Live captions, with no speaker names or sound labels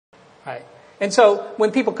right? And so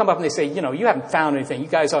when people come up and they say, you know, you haven't found anything, you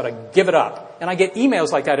guys ought to give it up. And I get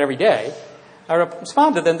emails like that every day. I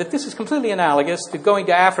respond to them that this is completely analogous to going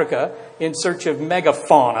to Africa in search of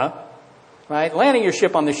megafauna, right? Landing your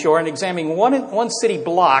ship on the shore and examining one city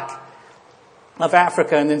block of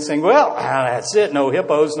Africa and then saying, well, that's it, no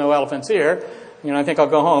hippos, no elephants here. You know, I think I'll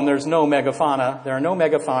go home. There's no megafauna. There are no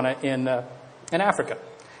megafauna in Africa.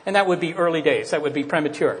 And that would be early days. That would be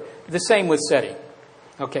premature. The same with SETI.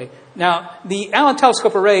 Okay. Now, the Allen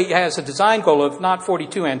Telescope Array has a design goal of not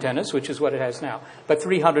 42 antennas, which is what it has now, but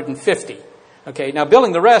 350. Okay. Now,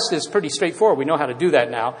 building the rest is pretty straightforward. We know how to do that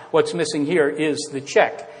now. What's missing here is the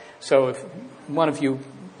check. So if one of you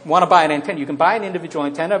want to buy an antenna, you can buy an individual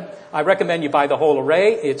antenna. I recommend you buy the whole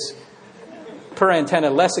array. It's per antenna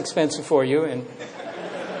less expensive for you. And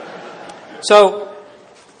so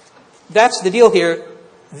that's the deal here.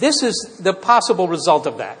 This is the possible result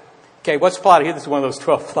of that. Okay, what's plotted here? This is one of those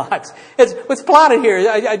 12 plots. What's plotted here,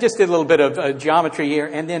 I just did a little bit of geometry here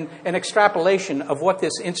and then an extrapolation of what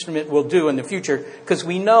this instrument will do in the future because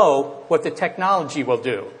we know what the technology will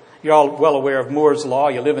do. You're all well aware of Moore's Law.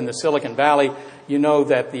 You live in the Silicon Valley. You know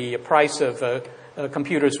that the price of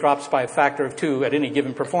computers drops by a factor of 2 at any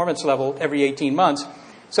given performance level every 18 months.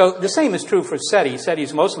 So the same is true for SETI. SETI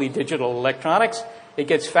is mostly digital electronics. It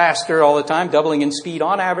gets faster all the time, doubling in speed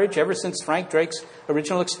on average ever since Frank Drake's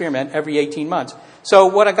original experiment every 18 months. So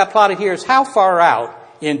what I've got plotted here is how far out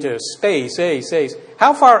into space,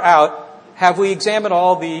 how far out have we examined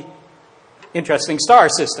all the interesting star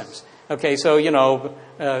systems? Okay, so, you know,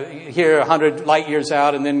 here 100 light years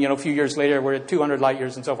out, and then, you know, a few years later we're at 200 light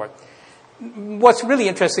years and so forth. What's really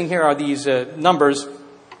interesting here are these numbers.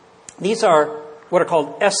 These are what are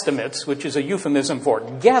called estimates, which is a euphemism for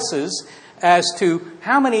guesses as to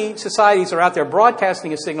how many societies are out there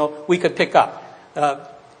broadcasting a signal we could pick up.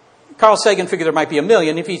 Carl Sagan figured there might be 1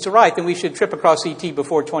 million. If he's right, then we should trip across ET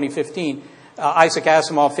before 2015. Isaac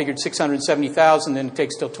Asimov figured 670,000, and it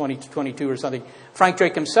takes till 2022 or something. Frank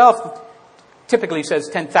Drake himself typically says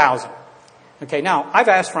 10,000. Okay, now, I've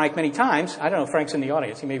asked Frank many times. I don't know if Frank's in the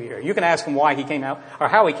audience. He may be here. You can ask him why he came out, or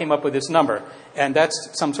how he came up with this number. And that's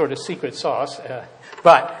some sort of secret sauce.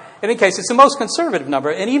 But in any case, it's the most conservative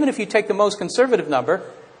number. And even if you take the most conservative number,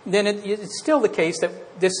 then it's still the case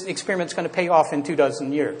that this experiment's going to pay off in 24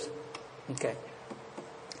 years. Okay.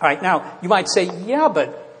 All right, now, you might say, yeah,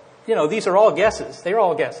 but, you know, these are all guesses. They're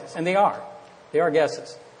all guesses. And they are. They are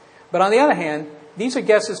guesses. But on the other hand, these are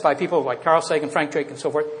guesses by people like Carl Sagan, Frank Drake, and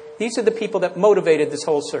so forth. These are the people that motivated this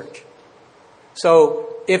whole search.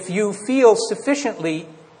 So if you feel sufficiently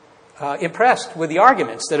impressed with the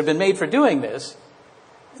arguments that have been made for doing this,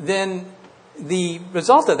 then the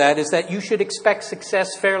result of that is that you should expect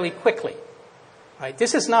success fairly quickly. Right?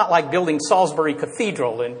 This is not like building Salisbury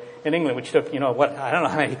Cathedral in England, which took, you know, what, I don't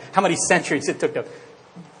know how many centuries it took to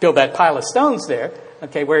build that pile of stones there,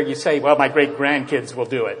 okay, where you say, well, my great-grandkids will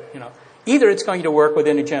do it, you know. Either it's going to work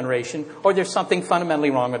within a generation, or there's something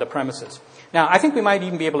fundamentally wrong with the premises. Now, I think we might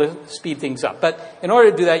even be able to speed things up. But in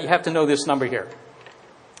order to do that, you have to know this number here.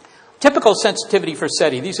 Typical sensitivity for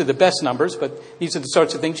SETI, these are the best numbers, but these are the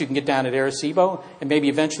sorts of things you can get down at Arecibo, and maybe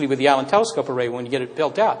eventually with the Allen Telescope Array when you get it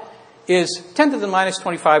built out, is 10 to the minus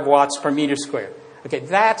 25 watts per meter squared. Okay,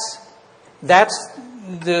 that's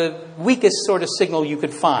the weakest sort of signal you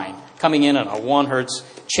could find coming in on a 1 hertz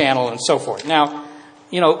channel and so forth. Now,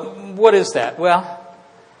 you know, what is that? Well,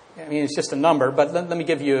 I mean, it's just a number, but let me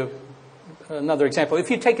give you another example.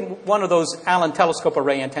 If you take one of those Allen Telescope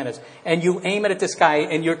Array antennas and you aim it at the sky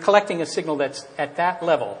and you're collecting a signal that's at that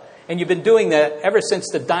level, and you've been doing that ever since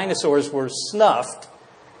the dinosaurs were snuffed,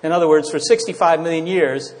 in other words, for 65 million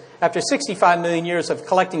years, after 65 million years of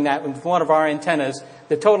collecting that with one of our antennas,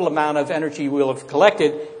 the total amount of energy we'll have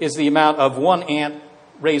collected is the amount of one ant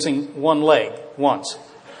raising one leg once.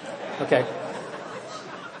 Okay?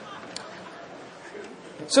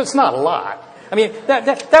 So it's not a lot. I mean,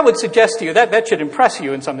 that would suggest to you, that should impress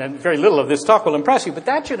you in something. Very little of this talk will impress you, but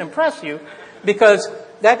that should impress you because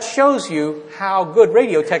that shows you how good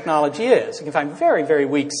radio technology is. You can find very, very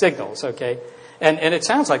weak signals, okay? And it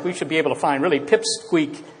sounds like we should be able to find really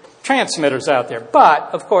pipsqueak transmitters out there.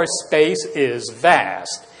 But, of course, space is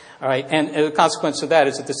vast. All right, and the consequence of that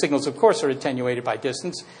is that the signals, of course, are attenuated by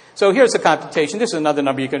distance. So here's the computation. This is another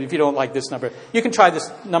number you can, if you don't like this number, you can try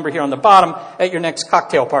this number here on the bottom at your next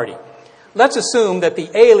cocktail party. Let's assume that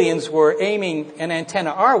the aliens were aiming an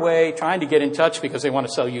antenna our way, trying to get in touch because they want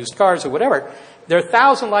to sell used cars or whatever. They're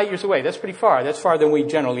 1,000 light years away. That's pretty far. That's farther than we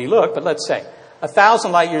generally look, but let's say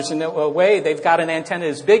 1,000 light years away, they've got an antenna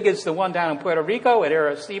as big as the one down in Puerto Rico at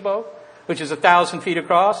Arecibo, which is 1,000 feet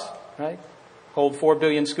across, right? Hold 4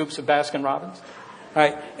 billion scoops of Baskin-Robbins.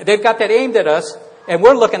 right? They've got that aimed at us, and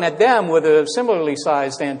we're looking at them with a similarly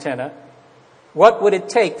sized antenna. What would it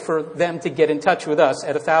take for them to get in touch with us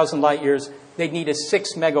at 1,000 light years? They'd need a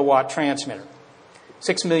 6 megawatt transmitter.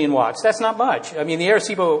 6 million watts. That's not much. I mean, the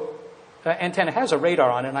Arecibo antenna has a radar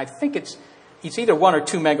on it, and I think it's either 1 or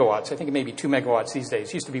 2 megawatts. I think it may be 2 megawatts these days.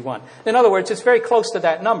 It used to be 1. In other words, it's very close to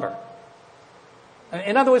that number.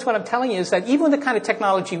 In other words, what I'm telling you is that even with the kind of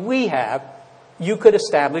technology we have, you could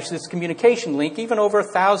establish this communication link even over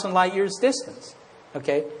 1,000 light years distance.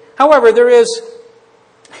 Okay? However, there's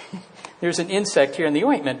an insect here in the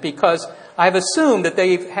ointment, because I've assumed that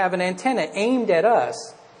they have an antenna aimed at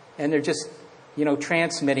us, and they're just,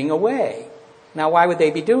 transmitting away. Now, why would they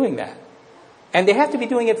be doing that? And they have to be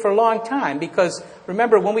doing it for a long time, because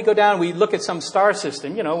remember, when we go down, we look at some star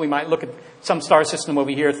system. We might look at some star system over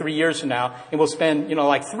here 3 years from now, and we'll spend,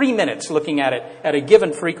 like 3 minutes looking at it at a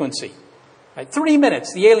given frequency. Right? 3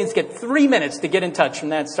 minutes. The aliens get 3 minutes to get in touch from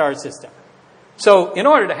that star system. So in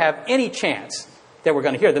order to have any chance that we're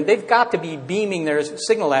going to hear them, they've got to be beaming their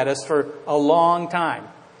signal at us for a long time,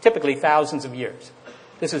 typically thousands of years.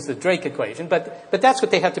 This is the Drake equation, but that's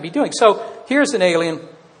what they have to be doing. So here's an alien.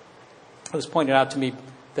 It was pointed out to me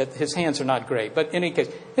that his hands are not great, but in any case,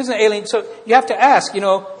 here's an alien. So you have to ask,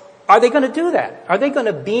 are they going to do that? Are they going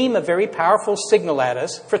to beam a very powerful signal at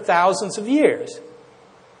us for thousands of years?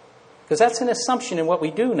 Because that's an assumption in what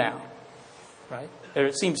we do now, right?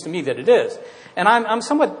 It seems to me that it is. And I'm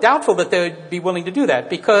somewhat doubtful that they would be willing to do that,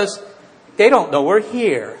 because they don't know we're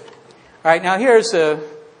here. All right, now here's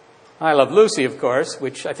I Love Lucy, of course,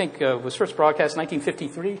 which I think was first broadcast in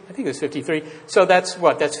 1953. I think it was 53. So that's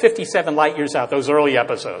 57 light years out, those early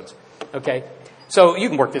episodes. Okay? So you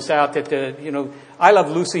can work this out that, I Love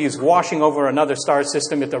Lucy is washing over another star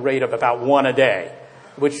system at the rate of about 1 a day,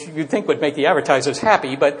 which you'd think would make the advertisers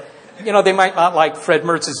happy, but, they might not like Fred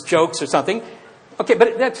Mertz's jokes or something. Okay,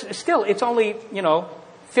 but that's still, it's only,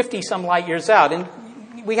 50-some light years out, and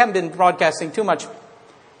we haven't been broadcasting too much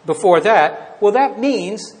before that. Well, that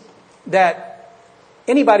means that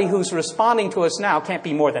anybody who's responding to us now can't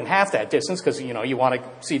be more than half that distance, because, you want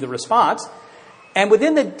to see the response. And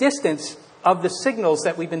within the distance of the signals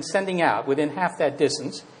that we've been sending out, within half that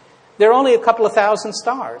distance, there are only a couple of thousand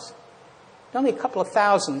stars. Only a couple of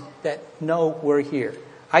thousand that know we're here.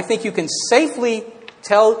 I think you can safely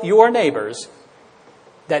tell your neighbors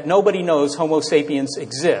that nobody knows Homo sapiens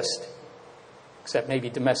exist, except maybe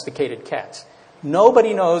domesticated cats.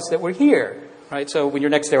 Nobody knows that we're here, right? So when your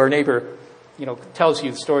next door neighbor, tells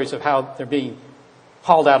you stories of how they're being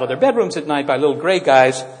hauled out of their bedrooms at night by little gray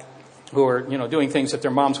guys who are, doing things that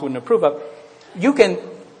their moms wouldn't approve of, you can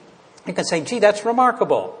say, gee, that's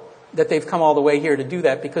remarkable that they've come all the way here to do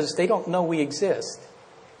that, because they don't know we exist.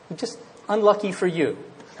 Just unlucky for you.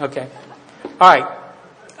 Okay. All right.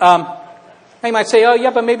 They might say, oh,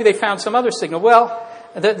 yeah, but maybe they found some other signal. Well,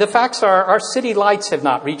 the facts are our city lights have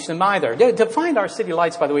not reached them either. To find our city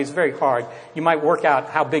lights, by the way, is very hard. You might work out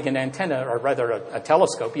how big an antenna, or rather a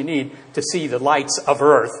telescope, you need to see the lights of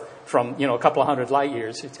Earth from, a couple of hundred light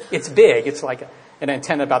years. It's big. It's like an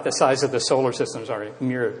antenna about the size of the solar system. Sorry, a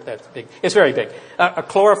mirror that's big. It's very big.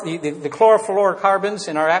 The chlorofluorocarbons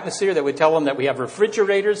in our atmosphere that would tell them that we have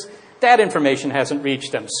refrigerators, that information hasn't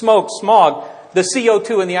reached them. Smoke, smog, the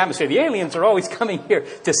CO2 in the atmosphere. The aliens are always coming here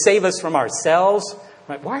to save us from ourselves.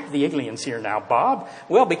 Right? Why are the aliens here now, Bob?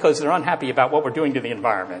 Well, because they're unhappy about what we're doing to the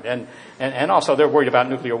environment. And also they're worried about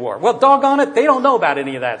nuclear war. Well, doggone it, they don't know about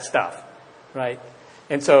any of that stuff. Right?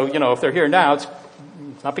 And so, if they're here now, it's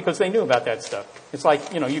not because they knew about that stuff. It's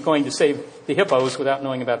like, you're going to save the hippos without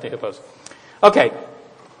knowing about the hippos. Okay.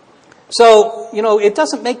 So, it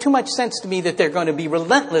doesn't make too much sense to me that they're going to be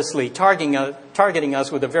relentlessly targeting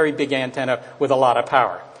us with a very big antenna with a lot of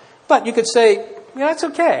power. But you could say, that's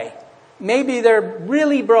okay. Maybe they're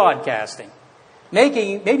really broadcasting.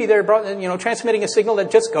 Maybe they're transmitting a signal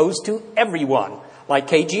that just goes to everyone, like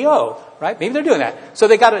KGO, right? Maybe they're doing that. So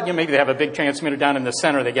they got it. Maybe they have a big transmitter down in the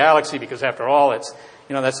center of the galaxy, because after all, it's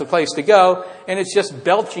that's the place to go, and it's just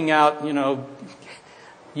belching out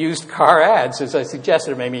used car ads, as I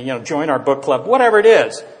suggested, or maybe join our book club, whatever it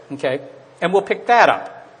is, okay? And we'll pick that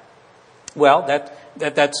up. Well,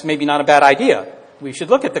 that's maybe not a bad idea. We should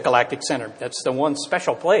look at the galactic center. That's the one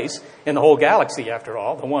special place in the whole galaxy, after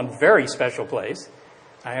all, the one very special place.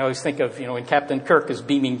 I always think of, when Captain Kirk is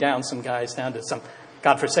beaming down some guys down to some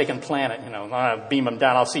godforsaken planet, I'll beam them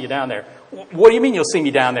down, I'll see you down there. What do you mean you'll see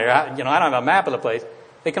me down there? I don't have a map of the place.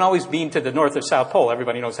 They can always beam to the North or South Pole.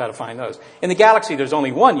 Everybody knows how to find those. In the galaxy, there's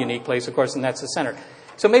only one unique place, of course, and that's the center.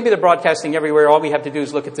 So maybe they're broadcasting everywhere. All we have to do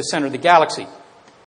is look at the center of the galaxy.